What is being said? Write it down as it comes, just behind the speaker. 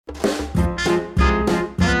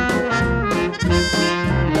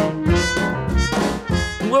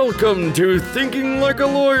Welcome to Thinking Like a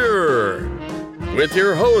Lawyer with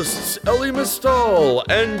your hosts Ellie Mistal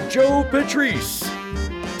and Joe Patrice,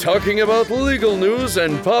 talking about legal news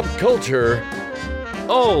and pop culture,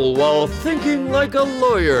 all while thinking like a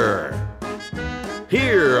lawyer.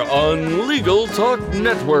 Here on Legal Talk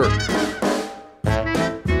Network.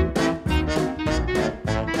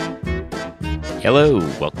 Hello,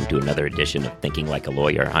 welcome to another edition of Thinking Like a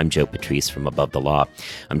Lawyer. I'm Joe Patrice from Above the Law.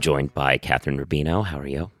 I'm joined by Catherine Rubino. How are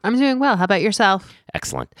you? I'm doing well. How about yourself?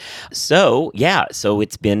 Excellent. So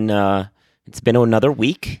it's been another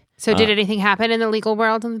week. So did anything happen in the legal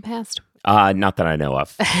world in the past? Not that I know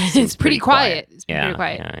of. It's pretty quiet. It's pretty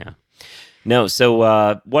quiet. Yeah. No,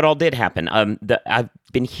 so what all did happen? I've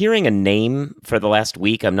been hearing a name for the last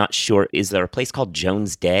week. I'm not sure. Is there a place called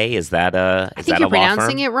Jones Day? Is that a I think you're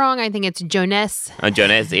pronouncing it wrong. I think it's Jones.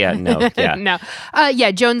 Jones? Yeah, no. Yeah.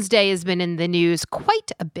 No. Jones Day has been in the news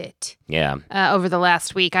quite a bit. Yeah. Over the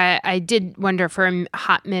last week. I did wonder for a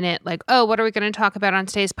hot minute, like, what are we going to talk about on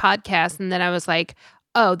today's podcast? And then I was like,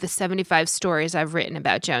 the 75 stories I've written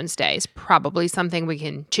about Jones Day is probably something we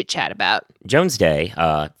can chit-chat about. Jones Day,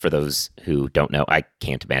 for those who don't know, I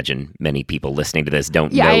can't imagine many people listening to this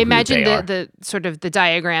don't know I who imagine they are. the sort of the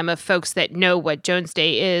diagram of folks that know what Jones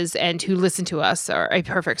Day is and who listen to us are a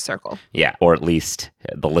perfect circle. Yeah, or at least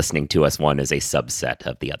the listening to us one is a subset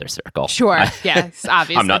of the other circle. Sure, yes,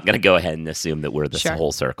 obviously. I'm not going to go ahead and assume that we're this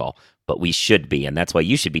whole circle. But we should be, and that's why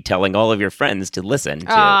you should be telling all of your friends to listen.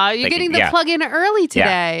 You're getting the plug in early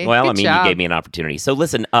today. Yeah. Well, Good you job. gave me an opportunity. So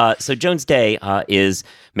listen, so Jones Day is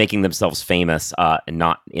making themselves famous,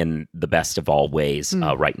 not in the best of all ways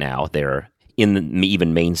right now. They're in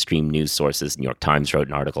even mainstream news sources. New York Times wrote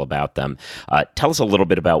an article about them. Tell us a little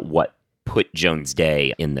bit about what put Jones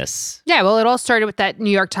Day in this. Yeah, well, it all started with that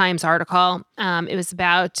New York Times article. It was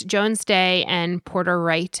about Jones Day and Porter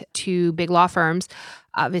Wright, two big law firms.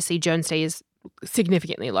 Obviously, Jones Day is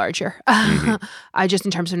significantly larger, just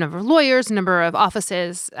in terms of number of lawyers, number of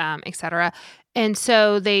offices, et cetera. And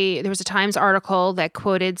so there was a Times article that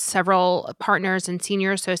quoted several partners and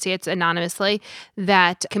senior associates anonymously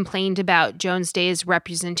that complained about Jones Day's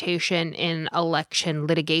representation in election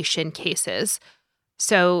litigation cases.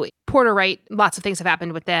 So Porter Wright, lots of things have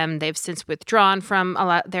happened with them. They've since withdrawn from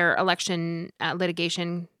their election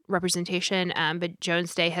litigation representation, but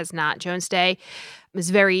Jones Day has not. Jones Day was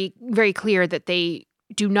very, very clear that they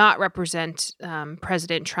do not represent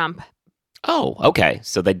President Trump. Oh, okay.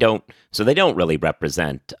 So they don't really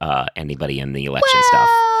represent anybody in the election stuff.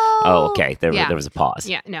 Oh, okay. There was a pause.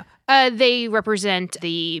 Yeah, no. They represent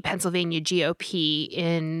the Pennsylvania GOP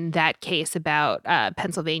in that case about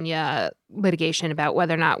Pennsylvania litigation about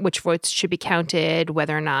whether or not which votes should be counted,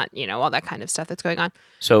 whether or not, all that kind of stuff that's going on.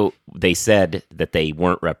 So they said that they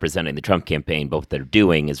weren't representing the Trump campaign, but what they're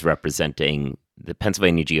doing is representing the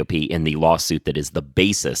Pennsylvania GOP in the lawsuit that is the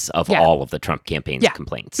basis of all of the Trump campaign's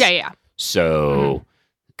complaints. Yeah. So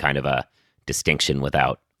kind of a distinction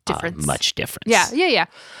without much difference. Yeah.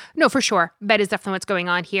 No, for sure. That is definitely what's going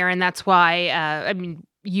on here. And that's why,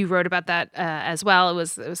 you wrote about that as well. It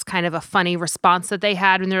was kind of a funny response that they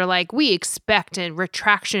had when they were like, we expect a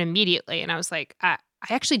retraction immediately. And I was like, I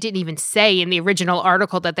actually didn't even say in the original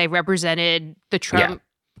article that they represented the Trump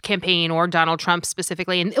campaign or Donald Trump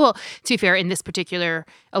specifically. And well, to be fair, in this particular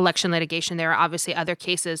election litigation, there are obviously other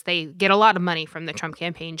cases. They get a lot of money from the Trump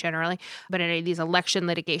campaign generally, but in any of these election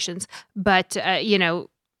litigations. But, at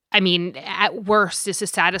worst, this is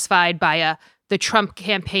satisfied by the Trump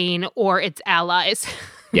campaign or its allies.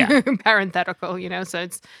 Yeah. Parenthetical, so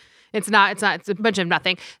it's a bunch of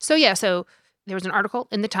nothing. So there was an article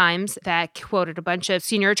in the Times that quoted a bunch of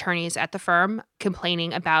senior attorneys at the firm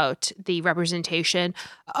complaining about the representation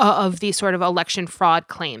of these sort of election fraud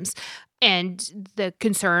claims. And the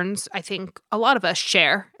concerns I think a lot of us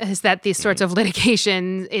share is that these sorts of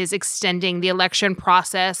litigation is extending the election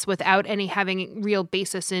process without any having real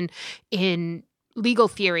basis in legal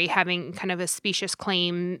theory, having kind of a specious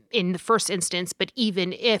claim in the first instance. But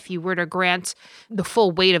even if you were to grant the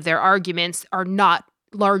full weight of their arguments, are not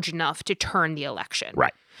large enough to turn the election.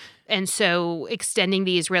 Right. And so extending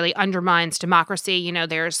these really undermines democracy.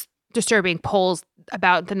 There's disturbing polls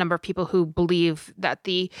about the number of people who believe that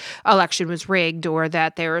the election was rigged or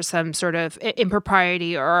that there was some sort of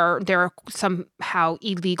impropriety or there are somehow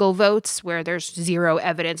illegal votes where there's zero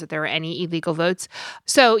evidence that there are any illegal votes.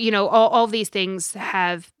 So, all these things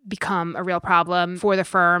have become a real problem for the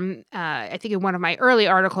firm. I think in one of my early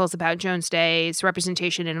articles about Jones Day's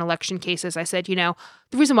representation in election cases, I said,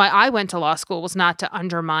 the reason why I went to law school was not to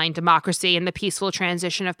undermine democracy and the peaceful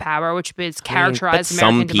transition of power, which is characterized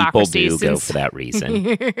American democracy. people foresee do go since- for that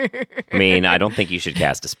reason. I mean, I don't think you should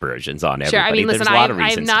cast aspersions on everybody. Sure. I mean, listen, There's a lot of I've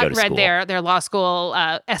reasons to go not to read school. their law school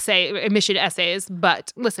admission essays,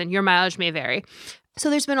 but listen, your mileage may vary. So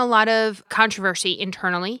there's been a lot of controversy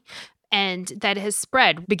internally, and that has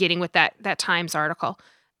spread beginning with that Times article.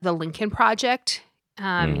 The Lincoln Project,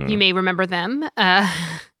 you may remember them.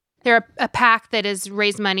 They're a PAC that has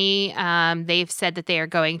raised money. They've said that they are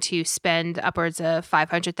going to spend upwards of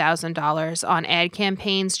 $500,000 on ad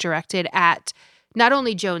campaigns directed at not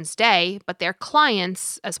only Jones Day, but their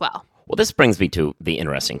clients as well. Well, this brings me to the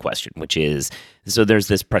interesting question, which is, so there's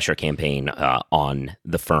this pressure campaign on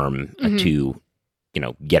the firm to,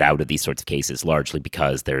 get out of these sorts of cases, largely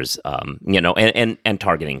because there's, and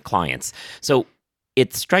targeting clients. So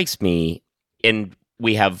it strikes me, and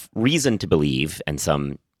we have reason to believe, and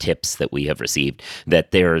some tips that we have received,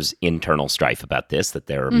 that there's internal strife about this, that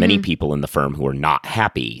there are many people in the firm who are not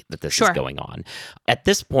happy that this is going on. At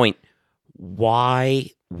this point, why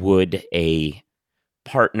would a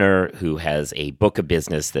partner who has a book of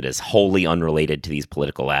business that is wholly unrelated to these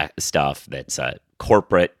political stuff, that's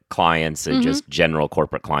corporate clients and just general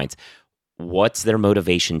corporate clients, what's their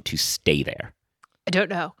motivation to stay there? I don't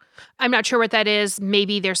know. I'm not sure what that is.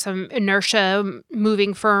 Maybe there's some inertia.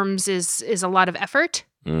 Moving firms is a lot of effort.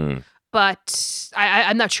 But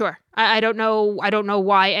I'm not sure. I don't know. I don't know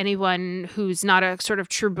why anyone who's not a sort of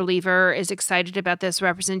true believer is excited about this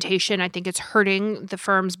representation. I think it's hurting the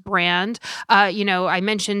firm's brand. I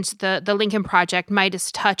mentioned the Lincoln Project.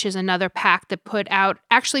 Midas Touch is another PAC that put out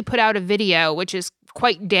a video, which is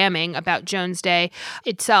quite damning about Jones Day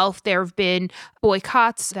itself. There have been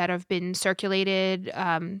boycotts that have been circulated.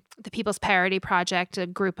 The People's Parity Project, a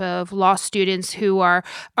group of law students who are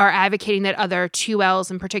advocating that other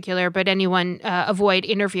 2Ls in particular, but anyone avoid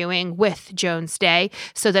interviewing with Jones Day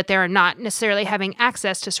so that they're not necessarily having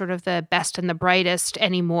access to sort of the best and the brightest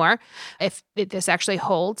anymore. If this actually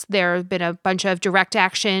holds, there have been a bunch of direct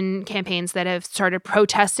action campaigns that have started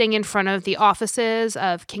protesting in front of the offices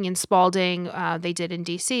of King and Spalding. They did in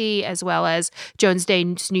D.C., as well as Jones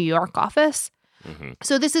Day's New York office.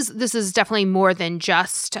 So this is definitely more than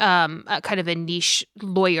just a kind of a niche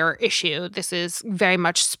lawyer issue. This is very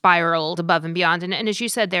much spiraled above and beyond. And as you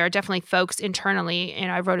said, there are definitely folks internally,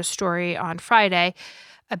 and I wrote a story on Friday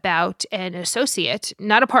about an associate,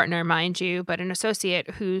 not a partner, mind you, but an associate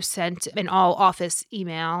who sent an all-office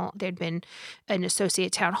email. There'd been an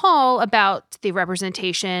associate town hall about the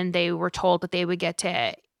representation. They were told that they would get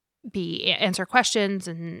to answer questions,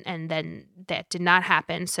 and then that did not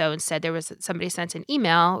happen. So instead, somebody sent an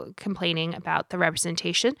email complaining about the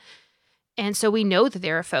representation, and so we know that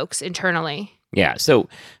there are folks internally. Yeah. So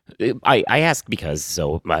I ask because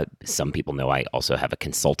some people know I also have a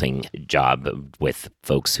consulting job with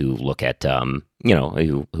folks who look at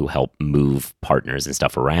who help move partners and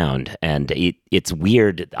stuff around, and it's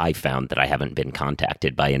weird. I found that I haven't been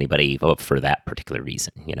contacted by anybody for that particular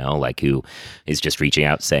reason. Who is just reaching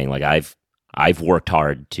out saying like I've worked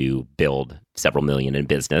hard to build several million in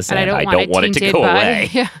business, and I don't want it to go away.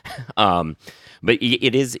 Yeah. But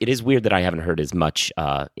it is weird that I haven't heard as much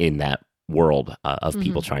in that world of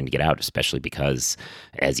people trying to get out, especially because,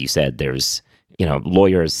 as you said, there's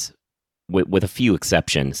lawyers. With a few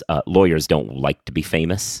exceptions, lawyers don't like to be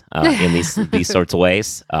famous in these sorts of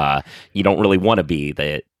ways. You don't really want to be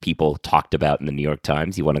the people talked about in the New York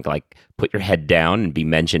Times. You want to put your head down and be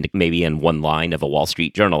mentioned maybe in one line of a Wall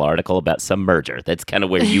Street Journal article about some merger. That's kind of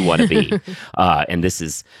where you want to be. And this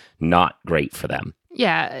is not great for them.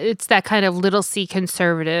 Yeah, it's that kind of little c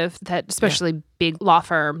conservative that especially big law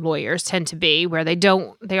firm lawyers tend to be, where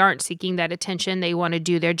they aren't seeking that attention. They want to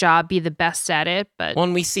do their job, be the best at it. But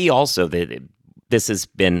and we see also that this has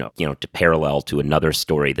been, to parallel to another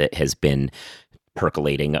story that has been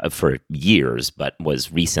percolating for years, but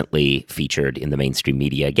was recently featured in the mainstream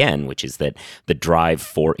media again, which is that the drive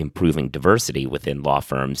for improving diversity within law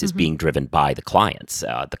firms is being driven by the clients.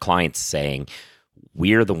 The clients saying,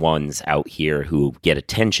 we're the ones out here who get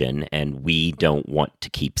attention, and we don't want to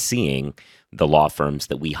keep seeing the law firms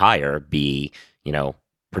that we hire be,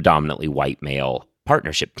 predominantly white male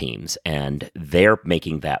partnership teams. And they're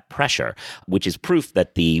making that pressure, which is proof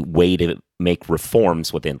that the way to make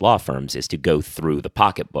reforms within law firms is to go through the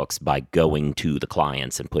pocketbooks by going to the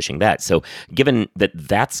clients and pushing that. So given that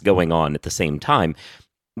that's going on at the same time,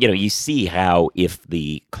 you see how if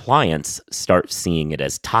the clients start seeing it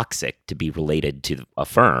as toxic to be related to a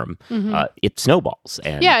firm, it snowballs.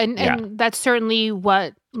 And that's certainly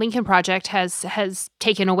what Lincoln Project has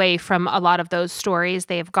taken away from a lot of those stories.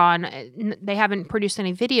 They haven't produced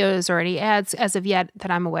any videos or any ads as of yet that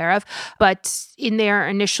I'm aware of, but in their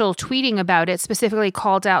initial tweeting about it, specifically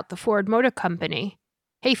called out the Ford Motor Company.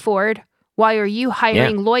 hey, Ford, why are you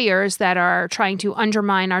hiring lawyers that are trying to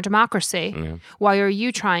undermine our democracy? Yeah. Why are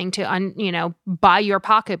you trying to, buy your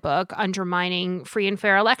pocketbook, undermining free and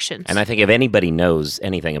fair elections? And I think if anybody knows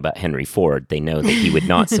anything about Henry Ford, they know that he would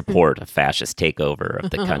not support a fascist takeover of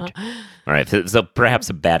the country. All right, so perhaps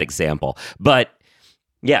a bad example. But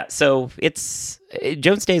yeah, so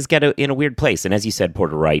Jones Day is in a weird place. And as you said,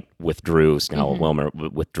 Porter Wright withdrew, Snell Wilmer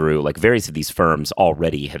withdrew. Like various of these firms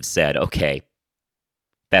already have said, okay,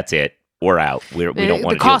 that's it. We're out. We don't want to deal with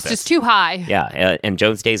this. The cost is too high. Yeah, and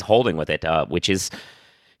Jones Day's holding with it, which is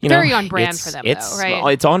very on brand for them, though,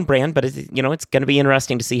 right? It's on brand, but it's going to be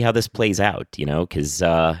interesting to see how this plays out. Because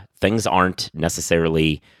things aren't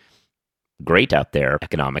necessarily great out there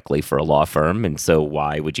economically for a law firm, and so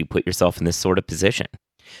why would you put yourself in this sort of position?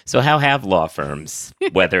 So how have law firms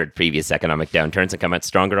weathered previous economic downturns and come out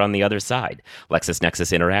stronger on the other side?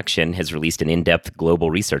 LexisNexis Interaction has released an in-depth global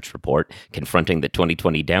research report confronting the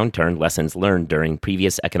 2020 downturn, lessons learned during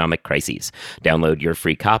previous economic crises. Download your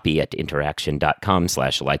free copy at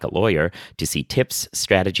interaction.com/likealawyer to see tips,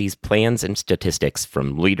 strategies, plans, and statistics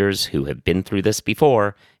from leaders who have been through this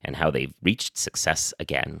before and how they've reached success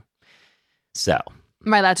again. So,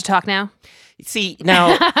 am I allowed to talk now? See,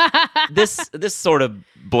 now, this sort of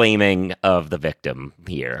blaming of the victim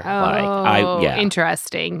here.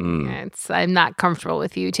 Interesting. I'm not comfortable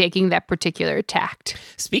with you taking that particular tact.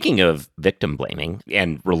 Speaking of victim blaming,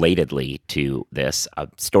 and relatedly to this, a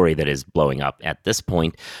story that is blowing up at this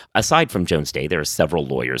point, aside from Jones Day, there are several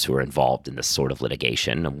lawyers who are involved in this sort of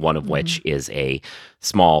litigation, one of which is a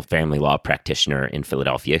small family law practitioner in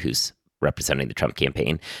Philadelphia who's representing the Trump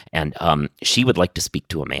campaign, and she would like to speak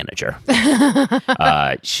to a manager.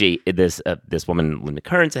 This woman, Linda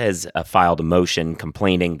Kearns, has filed a motion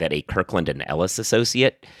complaining that a Kirkland and Ellis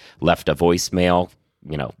associate left a voicemail,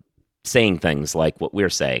 saying things like what we're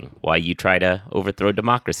saying, why you try to overthrow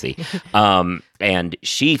democracy. And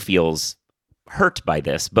she feels hurt by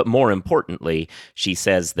this, but more importantly, she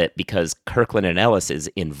says that because Kirkland and Ellis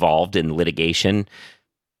is involved in litigation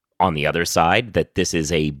on the other side, that this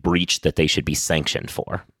is a breach that they should be sanctioned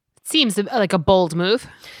for. Seems like a bold move.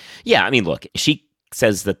 Yeah, I mean, look, she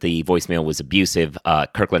says that the voicemail was abusive.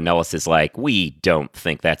 Kirkland Ellis is like, we don't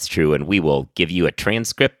think that's true, and we will give you a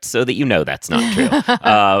transcript so that you know that's not true.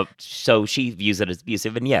 So she views it as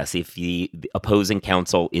abusive, and yes, if the opposing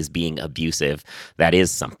counsel is being abusive, that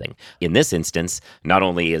is something. In this instance, not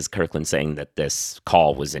only is Kirkland saying that this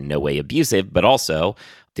call was in no way abusive, but also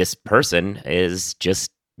this person is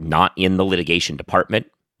just not in the litigation department,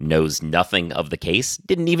 knows nothing of the case,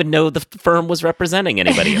 didn't even know the firm was representing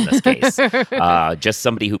anybody in this case. Just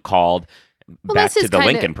somebody who called back to the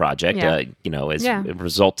Lincoln Project, as a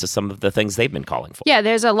result to some of the things they've been calling for. Yeah,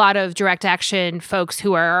 there's a lot of direct action folks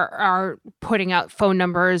who are putting out phone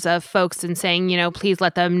numbers of folks and saying, please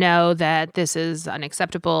let them know that this is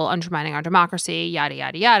unacceptable, undermining our democracy, yada,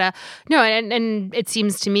 yada, yada. No, and it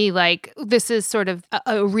seems to me like this is sort of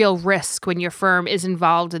a real risk when your firm is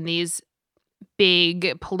involved in these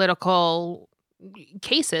big political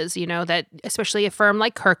cases, that especially a firm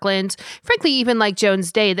like Kirkland, frankly, even like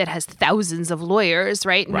Jones Day that has thousands of lawyers,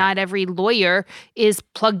 right? Not every lawyer is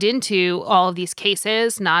plugged into all of these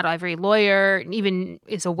cases. Not every lawyer even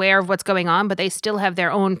is aware of what's going on, but they still have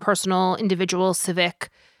their own personal, individual civic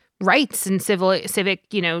rights and civic,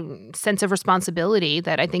 sense of responsibility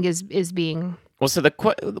that I think is being. Well, so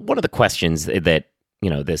one of the questions that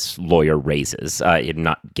this lawyer raises,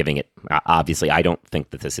 not giving it, obviously, I don't think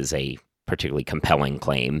that this is a particularly compelling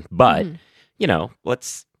claim, but,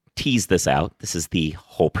 let's tease this out. This is the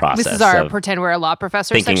whole process. This is our pretend we're a law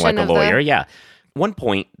professor thinking section like a lawyer, yeah. One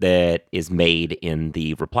point that is made in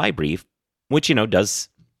the reply brief, which, has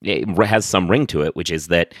some ring to it, which is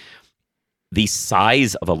that the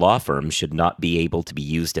size of a law firm should not be able to be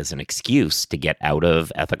used as an excuse to get out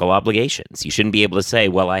of ethical obligations. You shouldn't be able to say,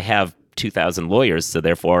 well, I have 2,000 lawyers, so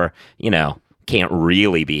therefore, can't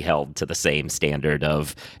really be held to the same standard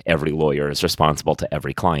of every lawyer is responsible to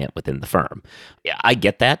every client within the firm. Yeah, I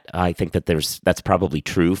get that. I think that that's probably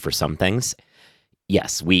true for some things.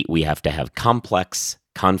 Yes, we have to have complex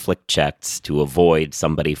conflict checks to avoid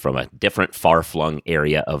somebody from a different far-flung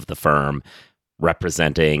area of the firm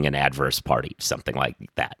representing an adverse party, something like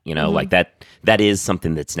that. Like that is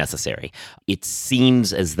something that's necessary. It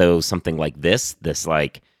seems as though something like this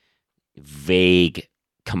like vague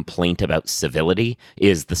complaint about civility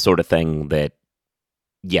is the sort of thing that,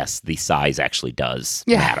 yes, the size actually does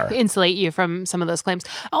matter. Insulate you from some of those claims.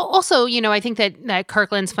 Also, I think that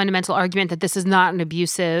Kirkland's fundamental argument that this is not an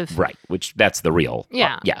abusive... Right, which that's the real...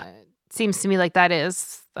 It seems to me like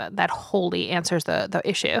that wholly answers the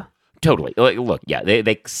issue. Totally. Look, yeah,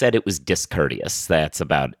 they said it was discourteous. That's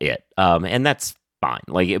about it. And that's fine.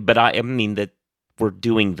 But I mean that we're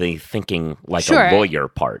doing the thinking like Sure. a lawyer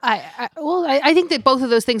part. I think that both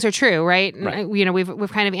of those things are true, right? Right.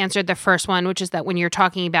 We've kind of answered the first one, which is that when you're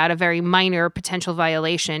talking about a very minor potential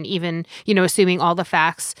violation, even assuming all the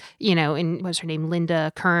facts, in what's her name,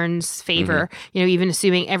 Linda Kern's favor, even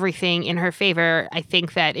assuming everything in her favor, I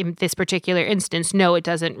think that in this particular instance, no, it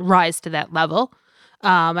doesn't rise to that level.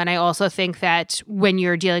 And I also think that when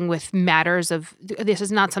you're dealing with matters of, this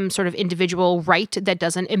is not some sort of individual right that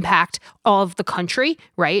doesn't impact all of the country,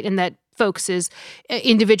 right? And that folks'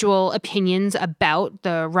 individual opinions about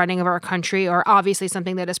the running of our country are obviously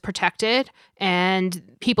something that is protected. And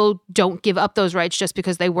people don't give up those rights just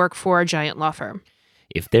because they work for a giant law firm.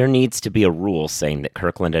 If there needs to be a rule saying that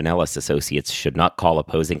Kirkland and Ellis Associates should not call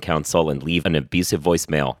opposing counsel and leave an abusive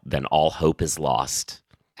voicemail, then all hope is lost.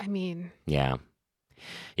 I mean... Yeah.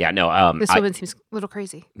 Yeah, no. This woman seems a little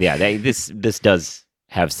crazy. Yeah, this does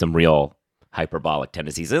have some real hyperbolic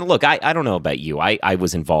tendencies. And look, I don't know about you. I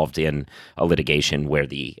was involved in a litigation where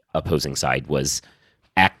the opposing side was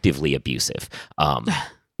actively abusive.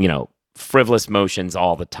 Frivolous motions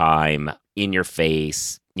all the time, in your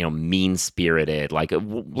face, mean-spirited, like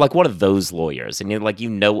one of those lawyers. And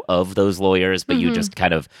of those lawyers, but you just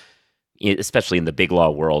kind of, especially in the big law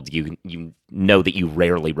world, you know that you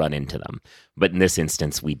rarely run into them. But in this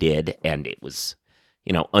instance, we did, and it was,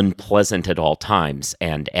 unpleasant at all times.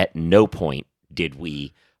 And at no point did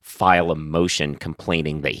we file a motion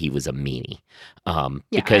complaining that he was a meanie.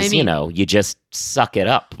 Because, you just suck it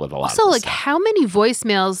up with a lot of Also, stuff. how many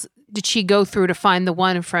voicemails did she go through to find the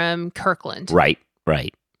one from Kirkland? Right.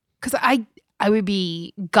 Because I would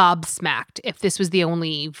be gobsmacked if this was the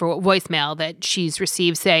only voicemail that she's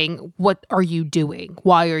received saying, "What are you doing?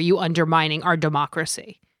 Why are you undermining our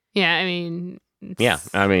democracy?" Yeah, I mean...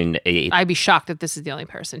 I'd be shocked if this is the only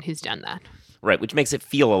person who's done that. Right, which makes it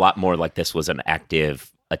feel a lot more like this was an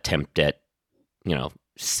active attempt at,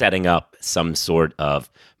 setting up some sort of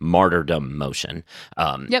martyrdom motion.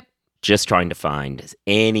 Yep. Just trying to find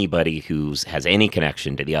anybody who has any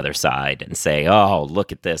connection to the other side and say, "Oh,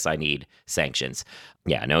 look at this, I need sanctions."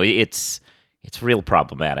 Yeah, no, it's real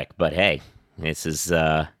problematic. But hey, this is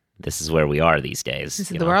where we are these days.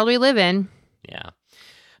 This is the world we live in. Yeah,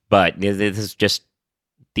 but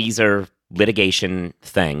these are litigation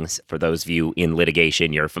things. For those of you in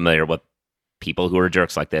litigation, you're familiar with people who are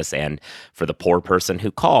jerks like this, and for the poor person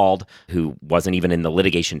who called, who wasn't even in the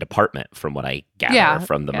litigation department, from what I gather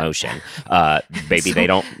from the motion, maybe they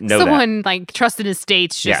don't know someone like trusted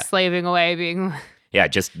estates just slaving away, being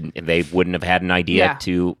just they wouldn't have had an idea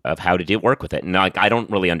of how to work with it. And I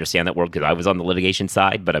don't really understand that world because I was on the litigation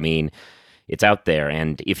side, but I mean, it's out there.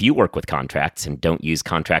 And if you work with contracts and don't use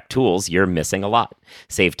contract tools, you're missing a lot.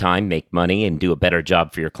 Save time, make money, and do a better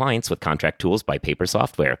job for your clients with Contract Tools by Paper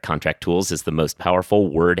Software. Contract Tools is the most powerful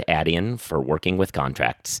word add-in for working with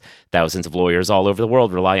contracts. Thousands of lawyers all over the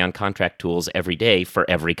world rely on Contract Tools every day for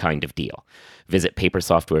every kind of deal. Visit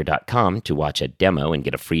papersoftware.com to watch a demo and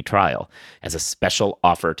get a free trial. As a special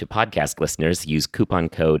offer to podcast listeners, use coupon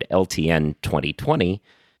code LTN2020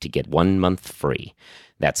 to get 1 month free.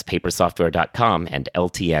 That's papersoftware.com and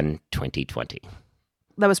LTN 2020.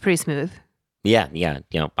 That was pretty smooth. Yeah.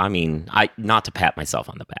 I mean, not to pat myself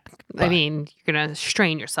on the back. I mean, you're going to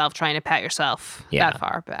strain yourself trying to pat yourself that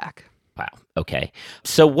far back. Wow. Okay.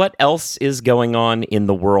 So what else is going on in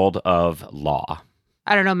the world of law?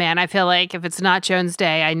 I don't know, man. I feel like if it's not Jones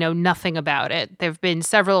Day, I know nothing about it. There have been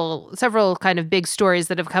several kind of big stories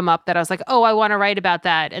that have come up that I was like, oh, I want to write about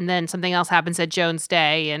that. And then something else happens at Jones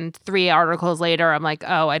Day. And 3 articles later, I'm like,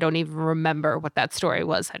 oh, I don't even remember what that story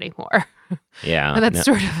was anymore. Yeah. And that's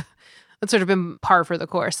sort of been par for the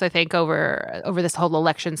course, I think, over this whole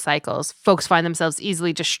election cycles. Folks find themselves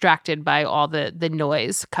easily distracted by all the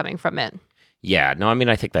noise coming from it. Yeah, no, I mean,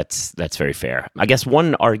 I think that's very fair. I guess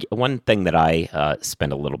one thing that I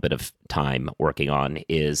spend a little bit of time working on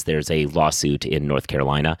is there's a lawsuit in North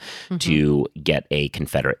Carolina to get a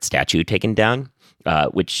Confederate statue taken down,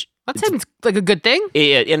 which... That seems like a good thing.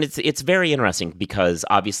 And it's very interesting because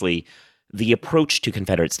obviously the approach to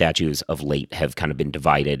Confederate statues of late have kind of been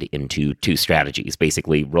divided into two strategies,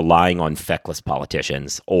 basically relying on feckless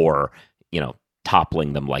politicians or,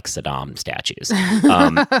 toppling them like Saddam statues.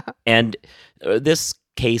 And this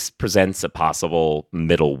case presents a possible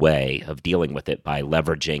middle way of dealing with it by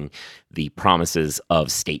leveraging the promises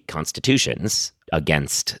of state constitutions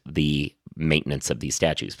against the maintenance of these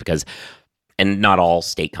statues. Because And not all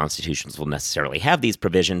state constitutions will necessarily have these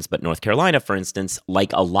provisions, but North Carolina, for instance,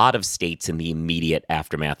 like a lot of states in the immediate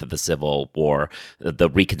aftermath of the Civil War, the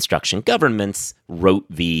Reconstruction governments wrote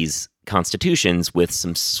these constitutions with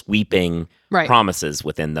some sweeping promises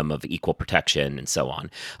within them of equal protection and so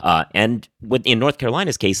on. And in North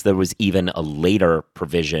Carolina's case, there was even a later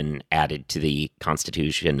provision added to the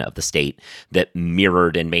Constitution of the state that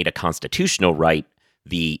mirrored and made a constitutional right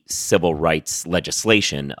the civil rights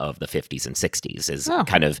legislation of the 50s and 60s is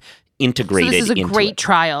kind of integrated into So this is a great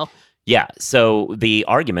trial. Yeah. So the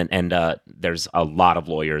argument, and there's a lot of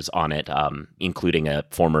lawyers on it, including a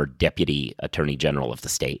former deputy attorney general of the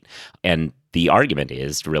state. And the argument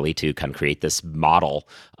is really to kind of create this model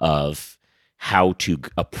of how to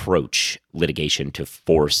approach litigation to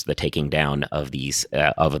force the taking down of these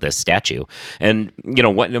of this statue. And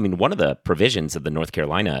one of the provisions of the North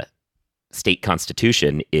Carolina state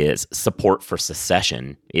constitution is support for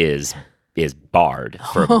secession is barred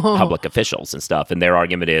for public officials and stuff. And their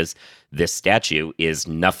argument is this statute is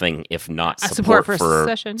nothing if not support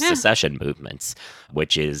for secession movements,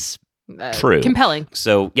 which is true. Compelling.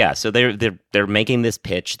 So they're making this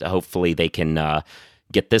pitch that hopefully they can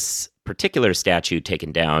get this particular statute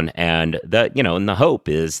taken down. And the hope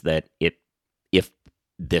is that if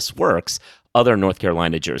this works, other North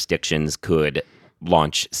Carolina jurisdictions could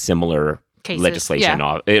launch similar litigation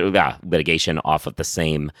off of the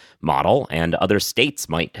same model, and other states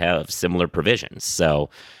might have similar provisions.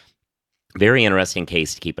 So, very interesting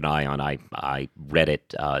case to keep an eye on. I read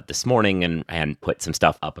it this morning and put some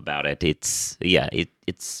stuff up about it. It's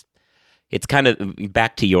kind of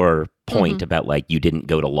back to your point about like you didn't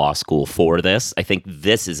go to law school for this. I think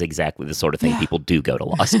this is exactly the sort of thing people do go to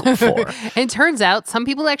law school for. And it turns out some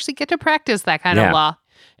people actually get to practice that kind of law.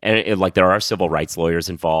 And there are civil rights lawyers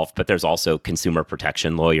involved, but there's also consumer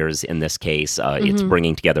protection lawyers in this case. It's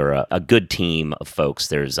bringing together a good team of folks.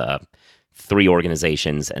 There's 3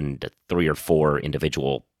 organizations and 3 or 4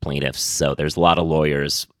 individual plaintiffs. So there's a lot of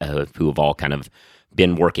lawyers who have all kind of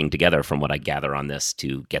been working together, from what I gather on this,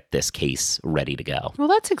 to get this case ready to go. Well,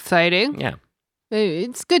 that's exciting. Yeah.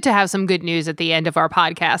 It's good to have some good news at the end of our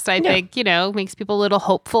podcast. I think, makes people a little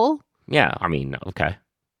hopeful. Yeah. I mean, okay.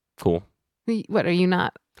 Cool. What, are you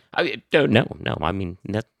not? No. I mean,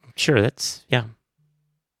 that's, yeah.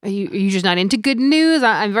 Are you just not into good news?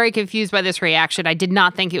 I'm very confused by this reaction. I did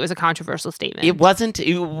not think it was a controversial statement. It wasn't.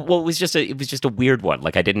 It was just a weird one.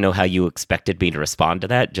 Like, I didn't know how you expected me to respond to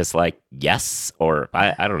that. Just like yes, or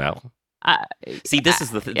I don't know. See, this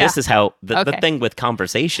is this is how the thing with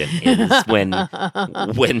conversation is when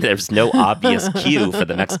there's no obvious cue for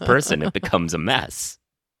the next person, it becomes a mess.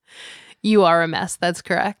 You are a mess. That's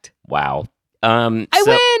correct. Wow. I win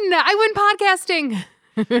podcasting.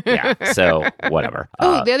 Yeah, so whatever.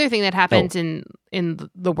 The other thing that happened in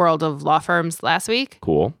the world of law firms last week.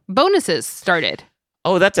 Cool. Bonuses started.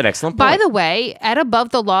 Oh, that's an excellent point. By the way, at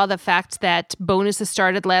Above the Law, the fact that bonuses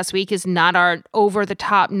started last week is not our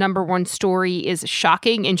over-the-top number one story is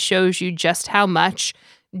shocking and shows you just how much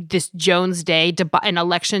this Jones Day an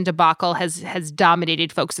election debacle has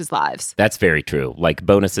dominated folks' lives. That's very true. Like,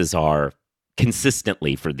 bonuses are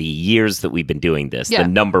consistently, for the years that we've been doing this, the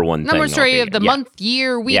number one story of the month,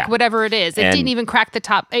 year, week, whatever it is. It didn't even crack the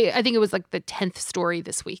top. I think it was like the 10th story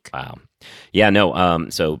this week. Wow. Yeah, no.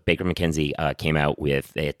 So Baker McKenzie came out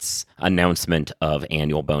with its announcement of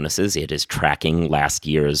annual bonuses. It is tracking last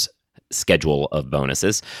year's schedule of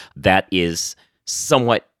bonuses. That is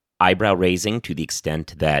somewhat eyebrow-raising to the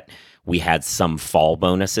extent that we had some fall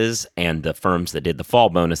bonuses, and the firms that did the fall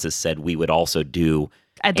bonuses said we would also do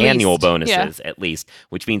annual bonuses, at least,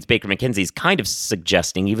 which means Baker McKenzie's kind of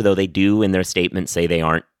suggesting, even though they do in their statement say they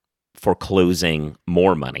aren't foreclosing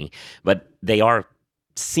more money, but they are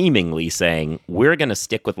seemingly saying, we're going to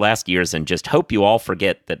stick with last year's and just hope you all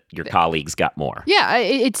forget that your colleagues got more. Yeah,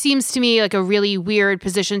 it seems to me like a really weird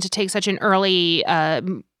position to take such an early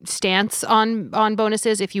stance on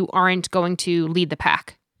bonuses if you aren't going to lead the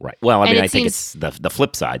pack. Right. Well, I think it's the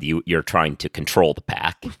flip side. You're trying to control the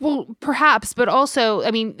pack. Well, perhaps, but also, I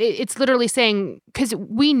mean, it's literally saying, because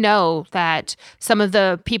we know that some of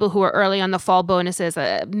the people who are early on the fall bonuses,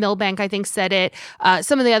 Milbank, I think, said it.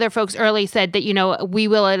 Some of the other folks early said that, we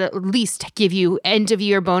will at least give you end of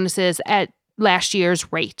year bonuses at last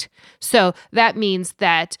year's rate. So that means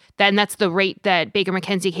that then that's the rate that Baker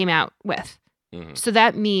McKenzie came out with. Mm-hmm. So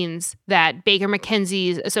that means that Baker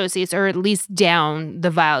McKenzie's associates are at least down the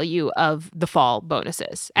value of the fall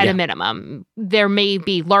bonuses at a minimum. There may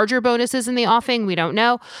be larger bonuses in the offing. We don't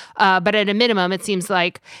know. But at a minimum, it seems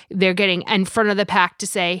like they're getting in front of the pack to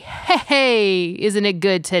say, hey, isn't it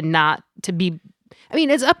good to be, I mean,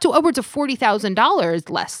 it's up to upwards of $40,000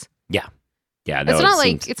 less. Yeah. Yeah, no,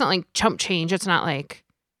 it's not like chump change. It's not like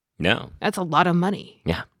no. That's a lot of money.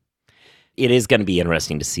 Yeah, it is going to be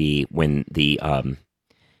interesting to see when the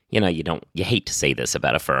you hate to say this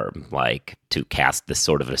about a firm, like to cast this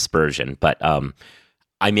sort of aspersion, but I'm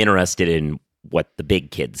interested in what the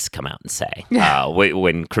big kids come out and say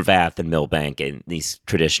when Cravath and Milbank and these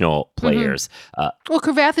traditional players. Well,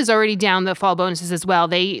 Cravath is already down the fall bonuses as well.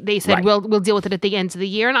 They said Right. we'll deal with it at the end of the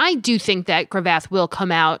year, and I do think that Cravath will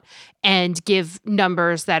come out and give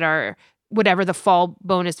numbers that are whatever the fall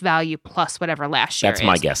bonus value plus whatever last year That's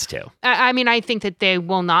my is. guess too. I mean, I think that they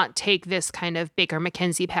will not take this kind of Baker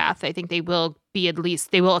McKenzie path. I think they will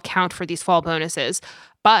they will account for these fall bonuses,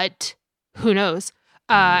 but who knows?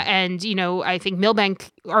 And, I think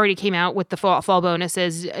Milbank already came out with the fall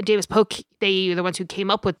bonuses. Davis Polk, they are the ones who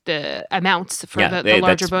came up with the amounts for the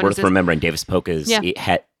larger that's bonuses. worth remembering. Davis Polk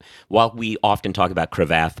while we often talk about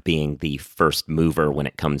Cravath being the first mover when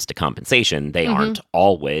it comes to compensation, they aren't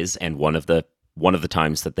always. And one of the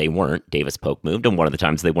times that they weren't, Davis Polk moved, and one of the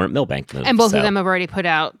times they weren't, Milbank moved. And both of them have already put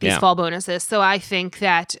out these Yeah. fall bonuses. So I think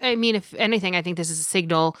that, if anything, I think this is a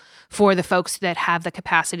signal for the folks that have the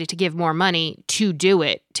capacity to give more money to do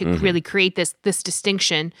it, to really create this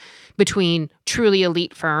distinction between truly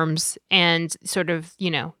elite firms and sort of,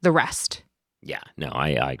 the rest. Yeah, no, I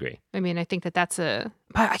agree. I think that that's but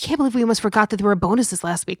I can't believe we almost forgot that there were bonuses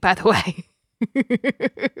last week, by the way.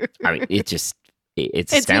 It's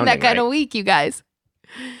It's astounding, been that kind right? of week, you guys.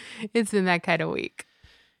 It's been that kind of week.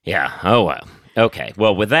 Yeah. Oh, well. Okay.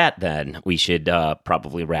 Well, with that, then, we should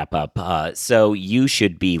probably wrap up. So you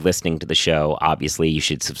should be listening to the show. Obviously, you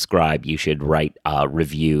should subscribe. You should write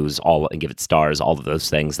reviews, and give it stars, all of those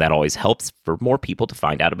things. That always helps for more people to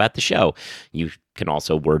find out about the show. You can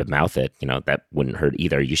also word of mouth it. That wouldn't hurt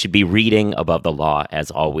either. You should be reading Above the Law, as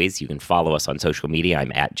always. You can follow us on social media.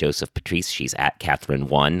 I'm at Joseph Patrice. She's at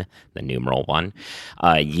Catherine1, the numeral 1.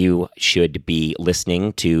 You should be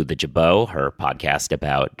listening to The Jabot, her podcast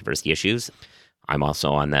about diversity issues. I'm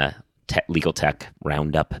also on the Legal Tech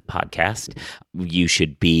Roundup podcast. You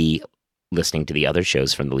should be listening to the other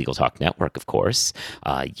shows from the Legal Talk Network, of course.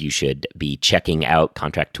 You should be checking out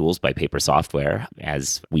Contract Tools by Paper Software,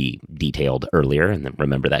 as we detailed earlier, and then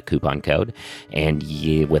remember that coupon code. And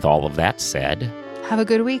with all of that said... Have a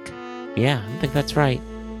good week. Yeah, I think that's right.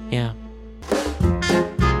 Yeah.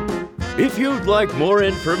 If you'd like more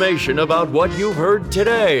information about what you've heard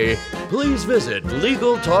today, please visit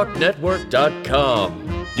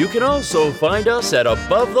LegalTalkNetwork.com. You can also find us at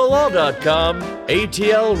AboveTheLaw.com,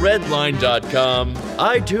 ATLRedline.com,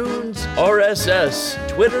 iTunes, RSS,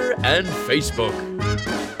 Twitter, and Facebook.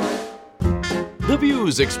 The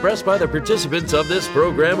views expressed by the participants of this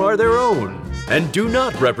program are their own and do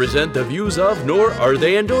not represent the views of, nor are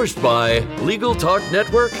they endorsed by, Legal Talk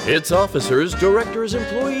Network, its officers, directors,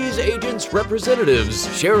 employees, agents, representatives,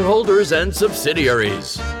 shareholders, and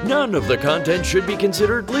subsidiaries. None of the content should be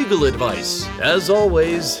considered legal advice. As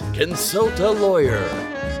always, consult a lawyer.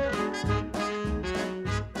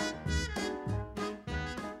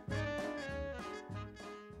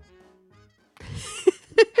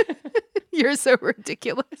 You're so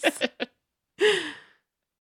ridiculous.